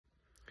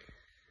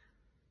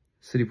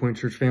City Point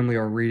Church family,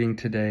 our reading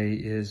today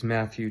is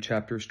Matthew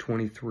chapters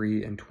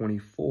 23 and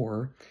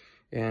 24.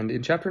 And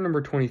in chapter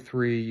number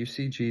 23, you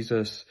see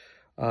Jesus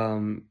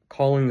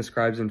calling the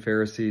scribes and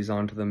Pharisees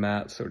onto the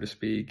mat, so to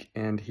speak.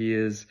 And he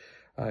is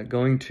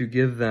going to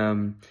give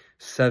them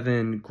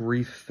 7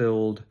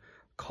 grief-filled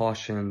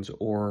cautions,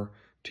 or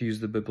to use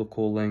the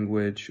biblical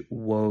language,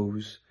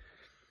 woes.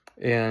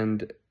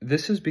 And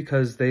this is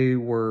because they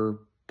were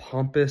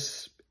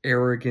pompous,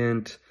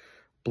 arrogant,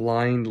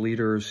 blind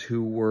leaders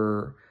who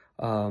were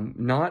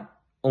not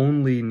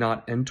only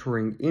not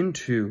entering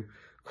into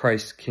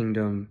Christ's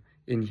kingdom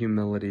in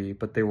humility,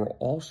 but they were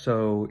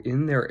also,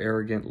 in their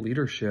arrogant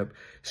leadership,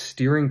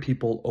 steering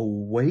people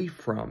away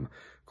from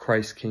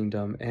Christ's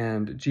kingdom,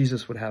 and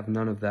Jesus would have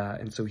none of that.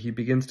 And so he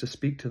begins to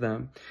speak to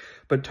them.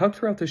 But tucked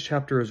throughout this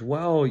chapter as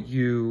well,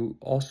 you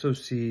also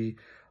see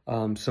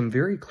some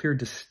very clear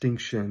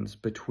distinctions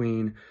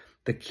between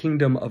the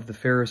kingdom of the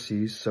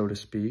Pharisees, so to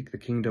speak, the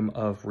kingdom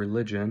of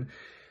religion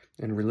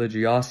and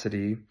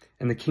religiosity,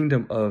 and the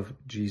kingdom of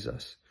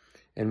Jesus.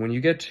 And when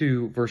you get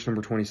to verse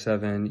number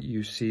 27,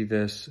 you see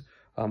this,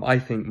 I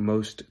think,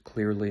 most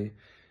clearly.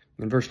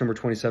 In verse number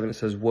 27, it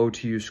says, "Woe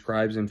to you,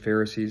 scribes and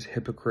Pharisees,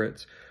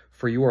 hypocrites,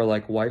 for you are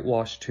like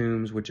whitewashed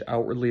tombs, which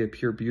outwardly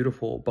appear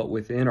beautiful, but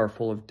within are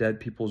full of dead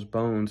people's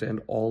bones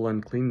and all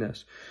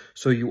uncleanness.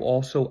 So you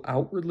also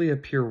outwardly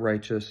appear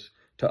righteous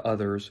to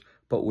others,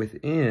 but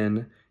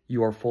within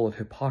you are full of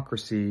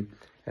hypocrisy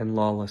and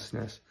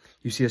lawlessness."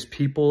 You see, as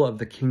people of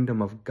the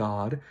kingdom of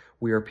God,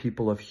 we are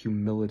people of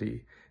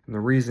humility. And the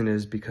reason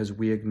is because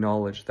we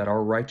acknowledge that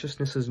our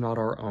righteousness is not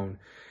our own,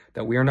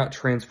 that we are not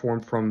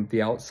transformed from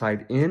the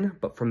outside in,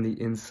 but from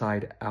the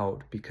inside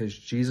out. Because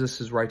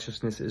Jesus'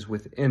 righteousness is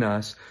within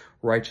us,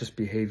 righteous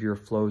behavior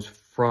flows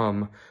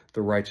from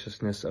the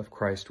righteousness of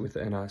Christ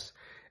within us.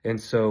 And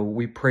so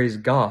we praise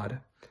God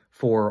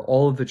for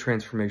all of the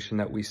transformation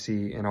that we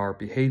see in our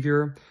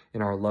behavior,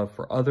 in our love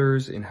for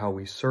others, in how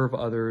we serve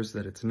others,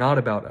 that it's not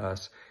about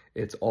us,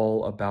 it's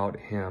all about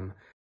Him.